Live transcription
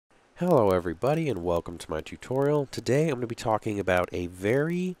Hello everybody and welcome to my tutorial. Today I'm going to be talking about a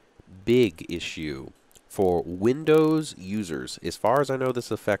very big issue for Windows users. As far as I know, this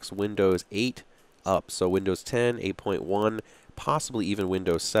affects Windows 8 up, so Windows 10, 8.1, possibly even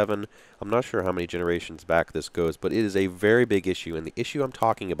Windows 7. I'm not sure how many generations back this goes, but it is a very big issue, and the issue I'm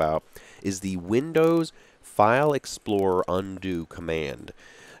talking about is the Windows File Explorer Undo command.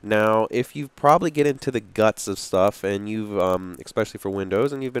 Now, if you probably get into the guts of stuff, and you've, especially for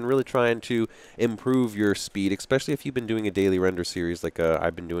Windows, and you've been really trying to improve your speed, especially if you've been doing a daily render series like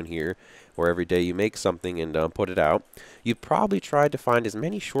I've been doing here, where every day you make something and put it out, you've probably tried to find as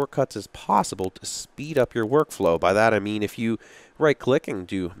many shortcuts as possible to speed up your workflow. By that I mean if you right-click and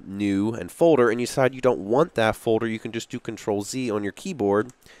do New and Folder, and you decide you don't want that folder, you can just do Ctrl+Z on your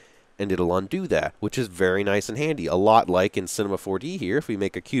keyboard, and it'll undo that, which is very nice and handy. A lot like in Cinema 4D here, if we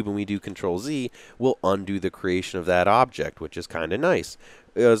make a cube and we do Ctrl+Z, we'll undo the creation of that object, which is kind of nice.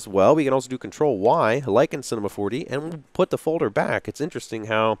 As well, we can also do Ctrl+Y, like in Cinema 4D, and we'll put the folder back. It's interesting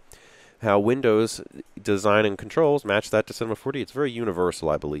how Windows design and controls match that to Cinema 4D. It's very universal,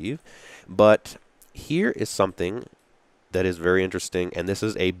 I believe. But here is something that is very interesting, and this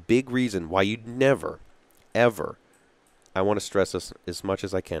is a big reason why you'd never, ever, I want to stress this as much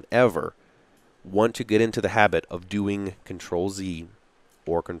as I can, ever want to get into the habit of doing Ctrl+Z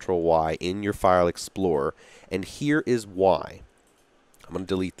or Ctrl+Y in your File Explorer. And here is why. I'm going to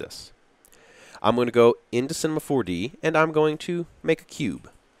delete this. I'm going to go into Cinema 4D, and I'm going to make a cube.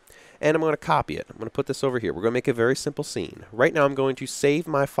 And I'm going to copy it. I'm going to put this over here. We're going to make a very simple scene. Right now I'm going to save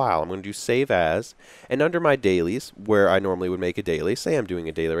my file. I'm going to do Save As. And under my dailies, where I normally would make a daily, say I'm doing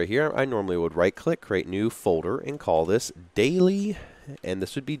a daily right here, I normally would right-click, create new folder, and call this Daily. And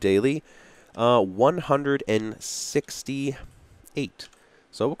this would be Daily 168.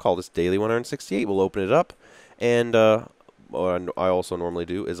 So we'll call this Daily 168. We'll open it up. And what I also normally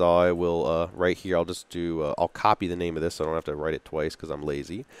do is I will, right here, I'll just do, I'll copy the name of this so I don't have to write it twice because I'm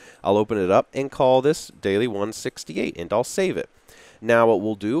lazy. I'll open it up and call this Daily 168, and I'll save it. Now what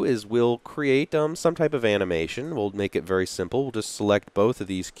we'll do is we'll create some type of animation. We'll make it very simple. We'll just select both of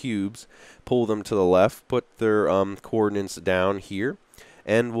these cubes, pull them to the left, put their coordinates down here,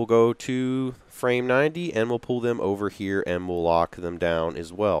 and we'll go to frame 90, and we'll pull them over here, and we'll lock them down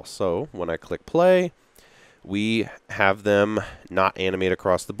as well. So when I click play, we have them not animate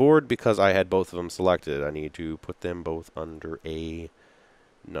across the board because I had both of them selected. I need to put them both under a...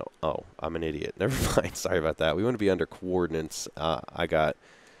 No. Oh, I'm an idiot. Never mind. Sorry about that. We want to be under coordinates. I got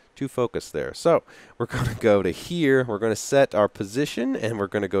too focused there. So we're going to go to here. We're going to set our position, and we're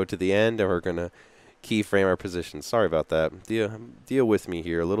going to go to the end, and we're going to keyframe our position. Sorry about that. Deal with me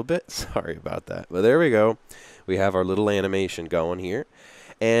here a little bit. Sorry about that. But there we go. We have our little animation going here.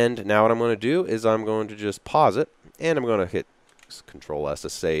 And now what I'm going to do is I'm going to just pause it, and I'm going to hit Ctrl+S to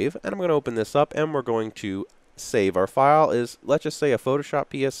save, and I'm going to open this up, and we're going to save our file is, let's just say, a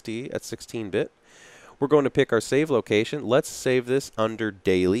Photoshop PSD at 16-bit. We're going to pick our save location. Let's save this under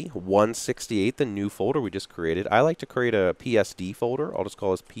Daily 168, the new folder we just created. I like to create a PSD folder. I'll just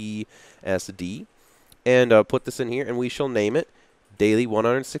call this PSD, and put this in here, and we shall name it Daily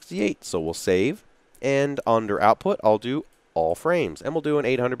 168. So we'll save, and under Output, I'll do all frames, and we'll do an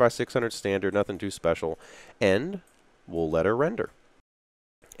 800 by 600 standard, nothing too special, and we'll let her render.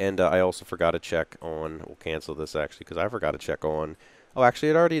 And I also forgot to check on, we'll cancel this actually because I forgot to check on, oh actually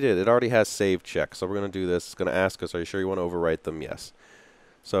it already did, it already has save check, so we're going to do this. It's going to ask us, are you sure you want to overwrite them? Yes.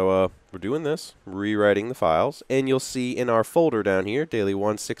 So we're doing this, rewriting the files, and you'll see in our folder down here, Daily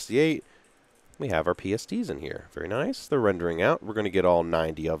 168, we have our PSDs in here. Very nice. They're rendering out. We're going to get all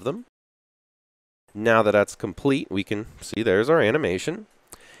 90 of them. Now that that's complete, we can see there's our animation.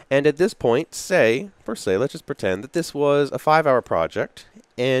 And at this point, let's just pretend that this was a 5-hour project,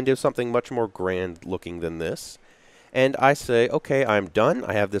 and it was something much more grand looking than this. And I say, okay, I'm done.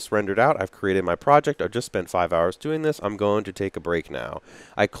 I have this rendered out. I've created my project. I've just spent 5 hours doing this. I'm going to take a break now.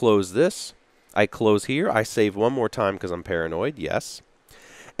 I close this. I close here. I save one more time because I'm paranoid. Yes.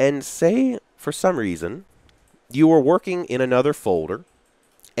 And say, for some reason, you were working in another folder,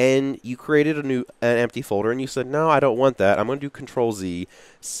 and you created an empty folder, and you said, no, I don't want that. I'm going to do Ctrl+Z.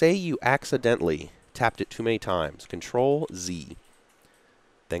 Say you accidentally tapped it too many times. Ctrl+Z.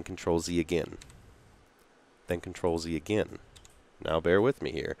 Then Ctrl+Z again. Then Ctrl+Z again. Now bear with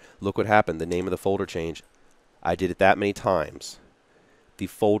me here. Look what happened. The name of the folder changed. I did it that many times. The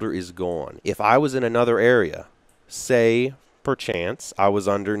folder is gone. If I was in another area, say, perchance, I was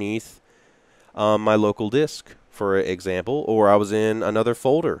underneath my local disk, for example, or I was in another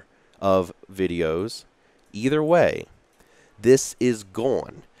folder of videos, either way, this is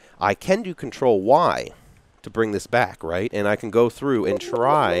gone. I can do Ctrl+Y, to bring this back, right? And I can go through and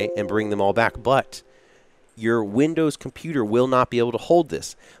try and bring them all back, but your Windows computer will not be able to hold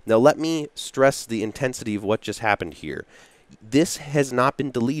this. Now let me stress the intensity of what just happened here. This has not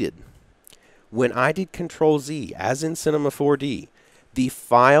been deleted. When I did Ctrl+Z, as in Cinema 4D, the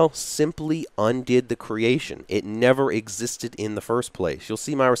file simply undid the creation. It never existed in the first place. You'll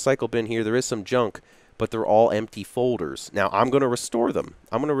see my recycle bin here. There is some junk, but they're all empty folders. Now I'm going to restore them.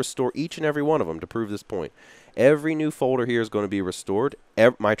 I'm going to restore each and every one of them to prove this point. Every new folder here is going to be restored.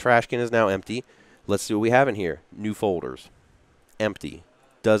 My trash can is now empty. Let's see what we have in here. New folders. Empty.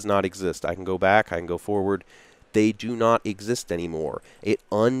 Does not exist. I can go back. I can go forward. They do not exist anymore. It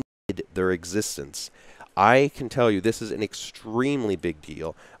undid their existence. I can tell you this is an extremely big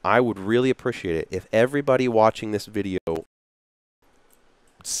deal. I would really appreciate it if everybody watching this video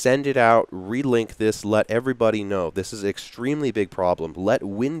send it out, relink this, let everybody know. This is an extremely big problem. Let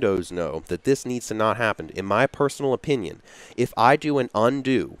Windows know that this needs to not happen. In my personal opinion, if I do an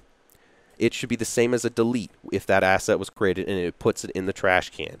undo, it should be the same as a delete if that asset was created and it puts it in the trash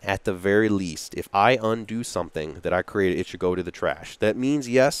can. At the very least, if I undo something that I created, it should go to the trash. That means,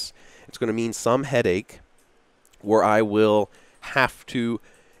 yes, it's going to mean some headache where I will have to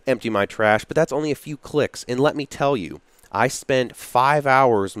empty my trash, but that's only a few clicks. And let me tell you, I spent 5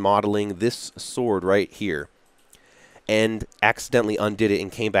 hours modeling this sword right here and accidentally undid it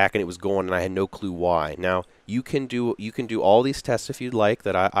and came back and it was gone and I had no clue why. Now, you can do all these tests if you'd like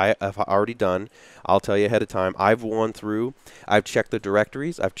that I have already done. I'll tell you ahead of time. I've gone through, I've checked the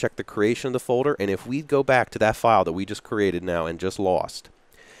directories, I've checked the creation of the folder, and if we go back to that file that we just created now and just lost,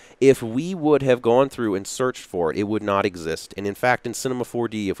 if we would have gone through and searched for it, it would not exist. And in fact, in Cinema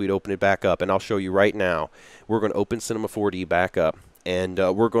 4D, if we'd open it back up, and I'll show you right now, we're going to open Cinema 4D back up, and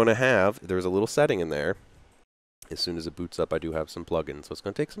we're going to have, there's a little setting in there. As soon as it boots up, I do have some plugins, so it's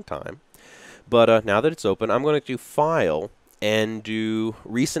going to take some time. But now that it's open, I'm going to do File and do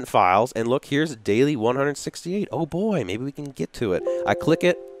Recent Files. And look, here's Daily 168. Oh boy, maybe we can get to it. I click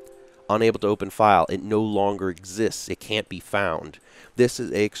it, unable to open file. It no longer exists. It can't be found. This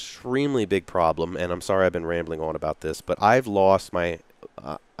is an extremely big problem, and I'm sorry I've been rambling on about this, but I've lost my...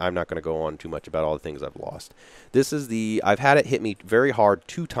 I'm not going to go on too much about all the things I've lost. This is the... I've had it hit me very hard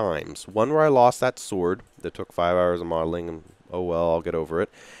 2 times. One where I lost that sword that took 5 hours of modeling, and oh well, I'll get over it.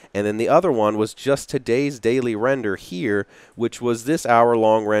 And then the other one was just today's daily render here, which was this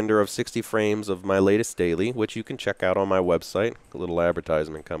hour-long render of 60 frames of my latest daily, which you can check out on my website. A little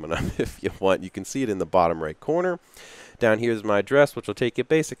advertisement coming up if you want. You can see it in the bottom right corner. Down here is my address, which will take you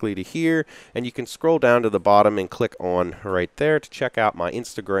basically to here, and you can scroll down to the bottom and click on right there to check out my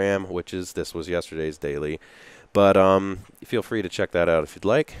Instagram, which is, this was yesterday's daily. But feel free to check that out if you'd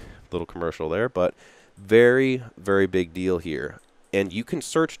like. Little commercial there, but very, very big deal here. And you can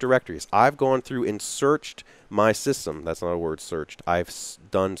search directories. I've gone through and searched my system. That's not a word, searched. I've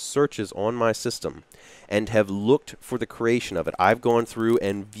done searches on my system and have looked for the creation of it. I've gone through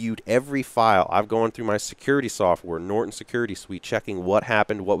and viewed every file. I've gone through my security software, Norton Security Suite, checking what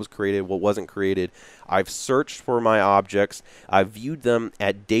happened, what was created, what wasn't created. I've searched for my objects. I've viewed them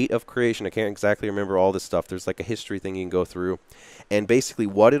at date of creation. I can't exactly remember all this stuff. There's like a history thing you can go through. And basically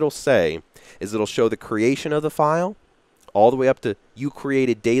what it'll say is it'll show the creation of the file, all the way up to you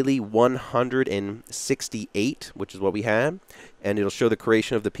created daily 168, which is what we had, and it'll show the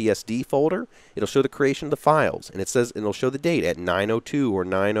creation of the PSD folder. It'll show the creation of the files, and it says, and it'll show the date at 9:02 or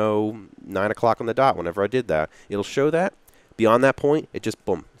 9 o'clock on the dot. Whenever I did that, it'll show that. Beyond that point, it just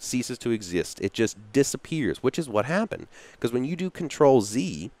boom ceases to exist. It just disappears, which is what happened. Because when you do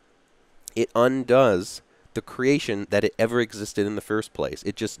Ctrl+Z, it undoes the creation that it ever existed in the first place.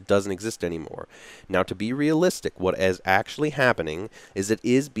 It just doesn't exist anymore. Now, to be realistic, what is actually happening is it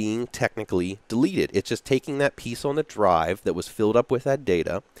is being technically deleted. It's just taking that piece on the drive that was filled up with that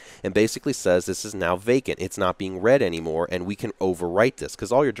data and basically says this is now vacant. It's not being read anymore, and we can overwrite this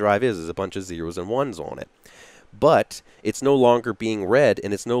because all your drive is a bunch of zeros and ones on it. But it's no longer being read,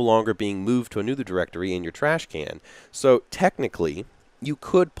 and it's no longer being moved to a new directory in your trash can. So technically, you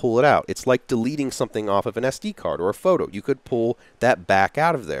could pull it out. It's like deleting something off of an SD card or a photo. You could pull that back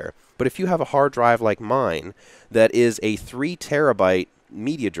out of there. But if you have a hard drive like mine that is a 3 terabyte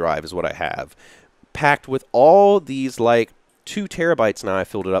media drive is what I have, packed with all these like 2 terabytes now I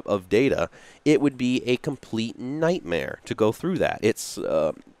filled it up of data, it would be a complete nightmare to go through that. It's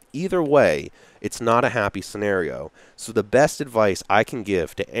either way, it's not a happy scenario. So the best advice I can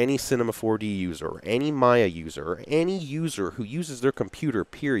give to any Cinema 4D user, or any Maya user, or any user who uses their computer,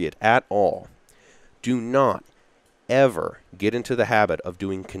 period, at all, do not ever get into the habit of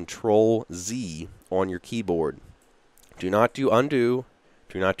doing Ctrl+Z on your keyboard. Do not do undo.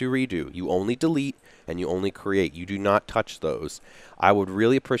 Do not do redo. You only delete. and you only create. You do not touch those. I would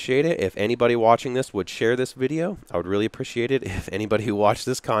really appreciate it if anybody watching this would share this video. I would really appreciate it if anybody who watched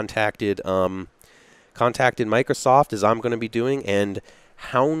this contacted Microsoft, as I'm going to be doing, and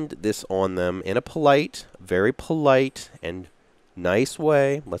hound this on them in a polite, very polite and nice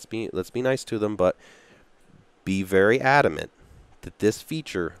way. Let's be nice to them, but be very adamant that this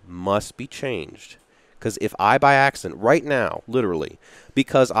feature must be changed. Because if I, by accident, right now, literally,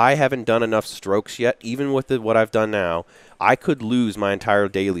 because I haven't done enough strokes yet, even with what I've done now, I could lose my entire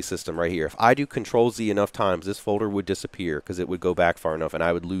daily system right here. If I do Ctrl+Z enough times, this folder would disappear because it would go back far enough, and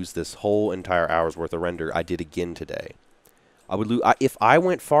I would lose this whole entire hour's worth of render I did again today. I would lose if I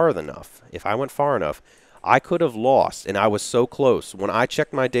went far enough. If I went far enough, I could have lost, and I was so close. When I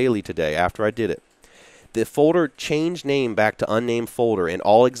checked my daily today after I did it, the folder changed name back to unnamed folder, and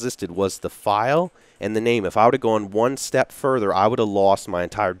all existed was the file and the name. If I would have gone one step further, I would have lost my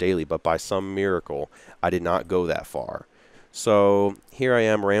entire daily, but by some miracle, I did not go that far. So here I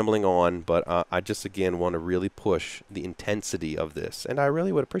am rambling on, but I just, again, want to really push the intensity of this, and I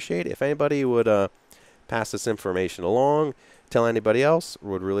really would appreciate it if anybody would pass this information along, tell anybody else,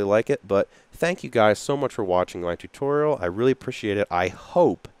 would really like it. But thank you guys so much for watching my tutorial. I really appreciate it. I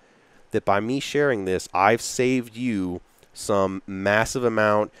hope that by me sharing this, I've saved you some massive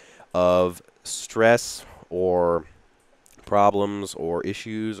amount of stress or problems or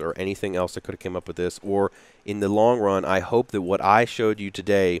issues or anything else that could have come up with this. Or in the long run, I hope that what I showed you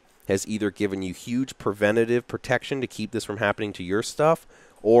today has either given you huge preventative protection to keep this from happening to your stuff,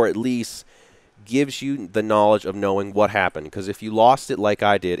 or at least gives you the knowledge of knowing what happened. Because if you lost it like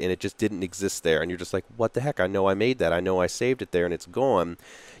I did and it just didn't exist there, and you're just like, what the heck, I know I made that, I know I saved it there, and it's gone,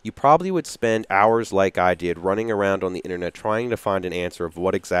 you probably would spend hours like I did running around on the internet trying to find an answer of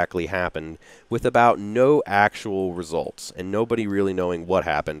what exactly happened, with about no actual results and nobody really knowing what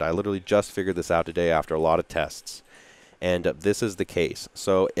happened. I literally just figured this out today after a lot of tests. And this is the case.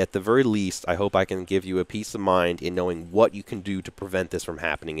 So at the very least, I hope I can give you a peace of mind in knowing what you can do to prevent this from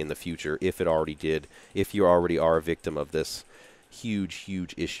happening in the future, if it already did, if you already are a victim of this huge,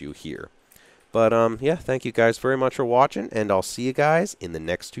 huge issue here. But yeah, thank you guys very much for watching, and I'll see you guys in the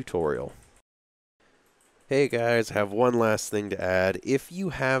next tutorial. Hey guys, have one last thing to add. If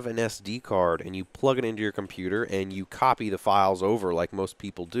you have an SD card and you plug it into your computer and you copy the files over like most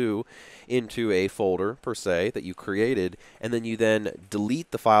people do into a folder per se that you created, and then you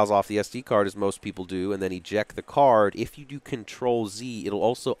delete the files off the SD card as most people do and then eject the card, if you do Ctrl+Z, it'll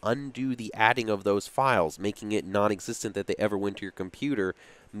also undo the adding of those files, making it non-existent that they ever went to your computer,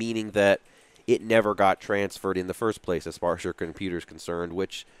 meaning that it never got transferred in the first place as far as your computer is concerned,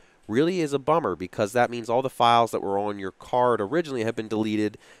 which really is a bummer, because that means all the files that were on your card originally have been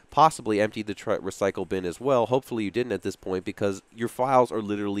deleted, possibly emptied the recycle bin as well. Hopefully you didn't at this point, because your files are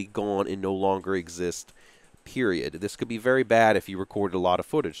literally gone and no longer exist, period. This could be very bad if you recorded a lot of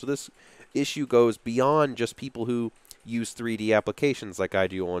footage. So this issue goes beyond just people who use 3D applications like I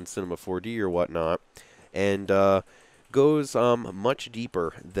do on Cinema 4D or whatnot, and goes much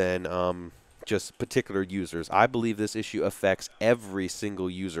deeper than just particular users. I believe this issue affects every single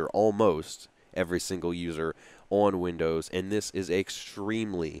user, almost every single user on Windows, and this is an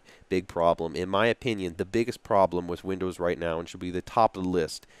extremely big problem. In my opinion, the biggest problem with Windows right now, and should be the top of the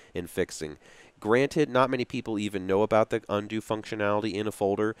list in fixing. Granted, not many people even know about the undo functionality in a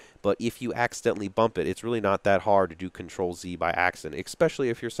folder, but if you accidentally bump it, it's really not that hard to do Ctrl+Z by accident, especially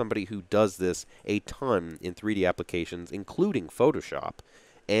if you're somebody who does this a ton in 3D applications, including Photoshop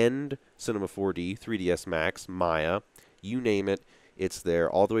and Cinema 4D, 3ds Max, Maya, you name it, it's there,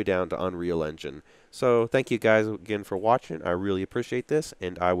 all the way down to Unreal Engine. So thank you guys again for watching. I really appreciate this,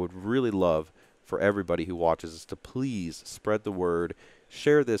 and I would really love for everybody who watches this to please spread the word,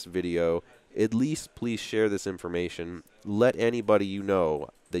 share this video, at least please share this information, let anybody you know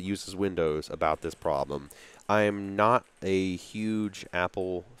that uses Windows about this problem. I am not a huge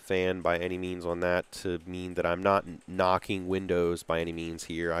Apple fan by any means on that, to mean that I'm not knocking Windows by any means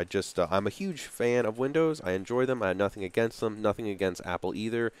here. I'm a huge fan of Windows. I enjoy them. I have nothing against them, nothing against Apple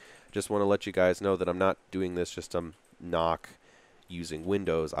either. Just want to let you guys know that I'm not doing this just to knock using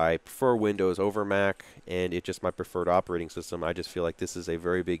Windows. I prefer Windows over Mac, and it's just my preferred operating system. I just feel like this is a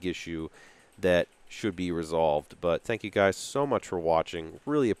very big issue that should be resolved. But thank you guys so much for watching.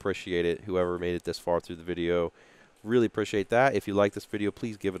 Really appreciate it, whoever made it this far through the video. Really appreciate that. If you like this video,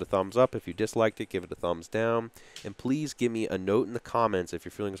 please give it a thumbs up. If you disliked it, give it a thumbs down. And please give me a note in the comments if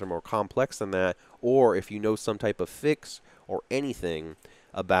your feelings are more complex than that, or if you know some type of fix or anything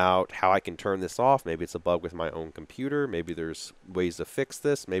about how I can turn this off. Maybe it's a bug with my own computer. Maybe there's ways to fix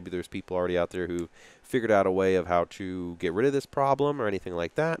this. Maybe there's people already out there who figured out a way of how to get rid of this problem or anything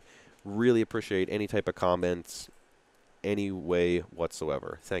like that. Really appreciate any type of comments, any way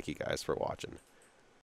whatsoever. Thank you guys for watching.